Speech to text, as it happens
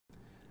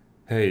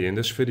Hey, in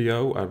this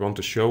video I want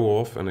to show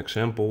off an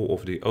example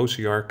of the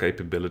OCR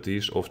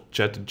capabilities of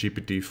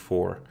ChatGPT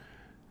 4.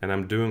 And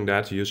I'm doing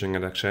that using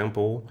an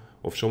example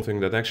of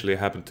something that actually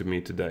happened to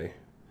me today.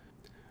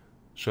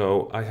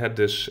 So I had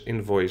this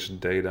invoice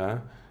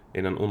data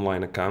in an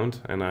online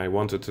account and I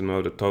wanted to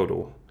know the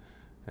total.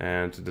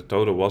 And the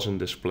total wasn't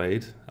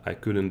displayed, I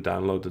couldn't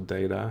download the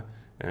data,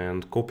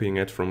 and copying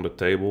it from the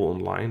table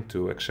online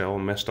to Excel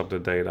messed up the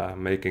data,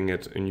 making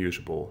it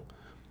unusable.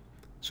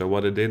 So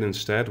what I did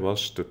instead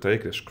was to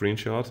take a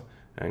screenshot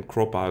and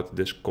crop out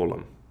this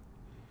column.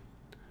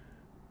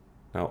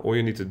 Now all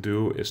you need to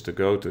do is to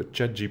go to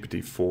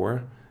ChatGPT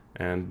 4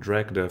 and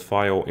drag the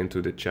file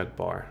into the chat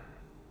bar.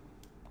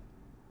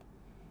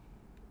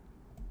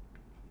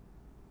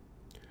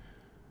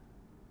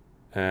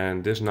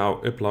 And this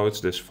now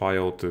uploads this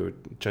file to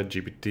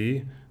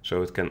ChatGPT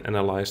so it can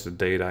analyze the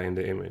data in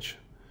the image.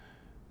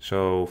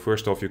 So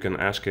first off, you can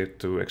ask it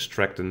to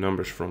extract the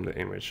numbers from the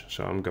image.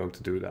 So I'm going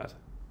to do that.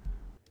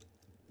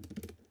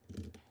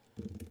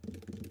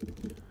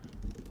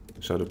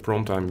 So the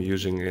prompt I'm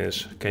using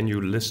is, can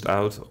you list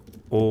out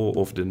all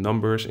of the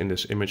numbers in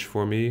this image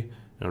for me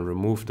and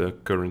remove the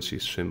currency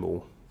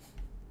symbol?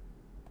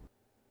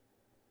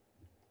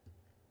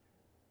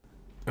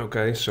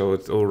 Okay, so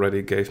it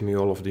already gave me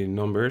all of the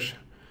numbers.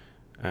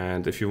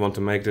 And if you want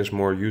to make this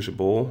more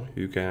usable,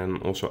 you can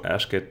also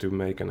ask it to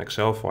make an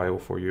Excel file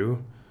for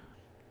you.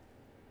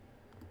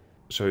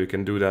 So you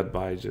can do that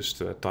by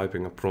just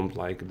typing a prompt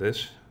like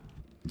this.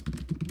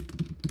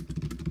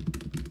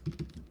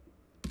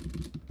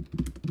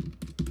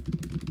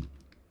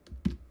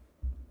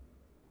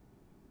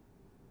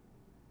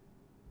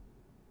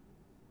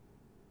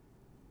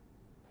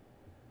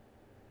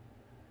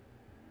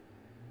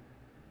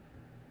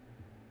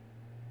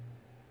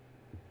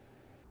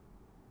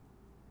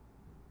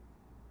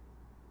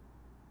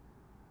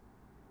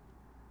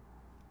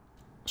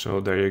 So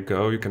there you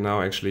go, you can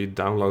now actually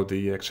download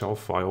the Excel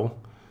file,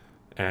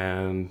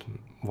 and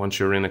once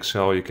you're in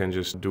Excel you can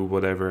just do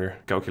whatever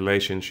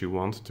calculations you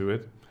want to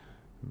it.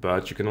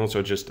 But you can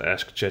also just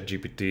ask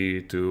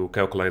ChatGPT to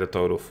calculate a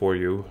total for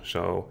you,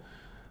 so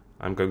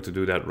I'm going to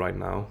do that right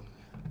now.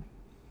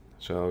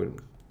 So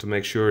to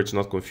make sure it's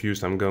not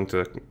confused, I'm going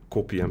to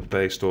copy and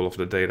paste all of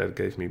the data it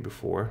gave me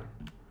before.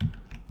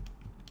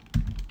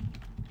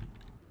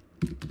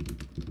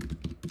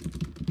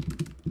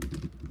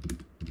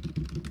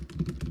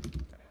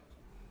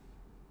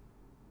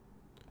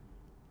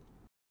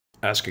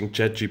 Asking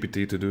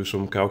ChatGPT to do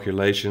some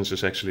calculations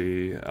is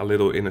actually a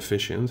little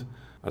inefficient,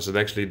 as it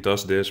actually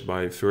does this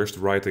by first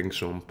writing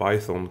some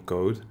Python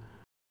code,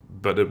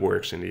 but it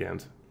works in the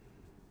end.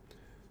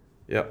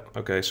 Yeah,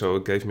 okay, so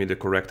it gave me the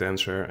correct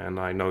answer, and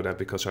I know that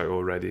because I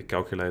already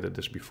calculated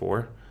this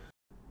before.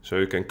 So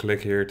you can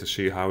click here to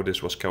see how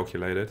this was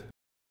calculated.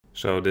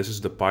 So this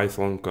is the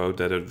Python code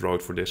that it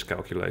wrote for this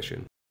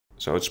calculation.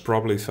 So it's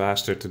probably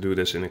faster to do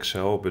this in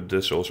Excel, but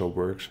this also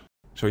works.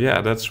 So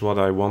yeah, that's what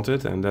I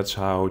wanted, and that's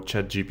how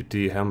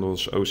ChatGPT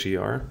handles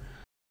OCR.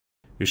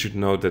 You should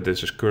note that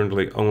this is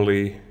currently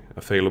only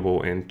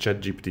available in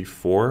ChatGPT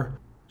 4.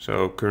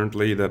 So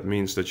currently that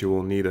means that you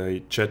will need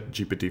a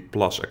ChatGPT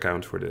Plus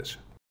account for this.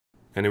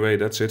 Anyway,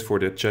 that's it for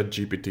the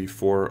ChatGPT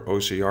 4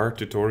 OCR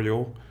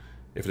tutorial.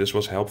 If this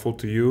was helpful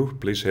to you,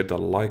 please hit the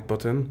like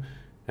button.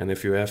 And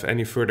if you have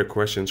any further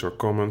questions or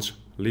comments,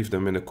 leave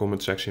them in the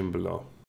comment section below.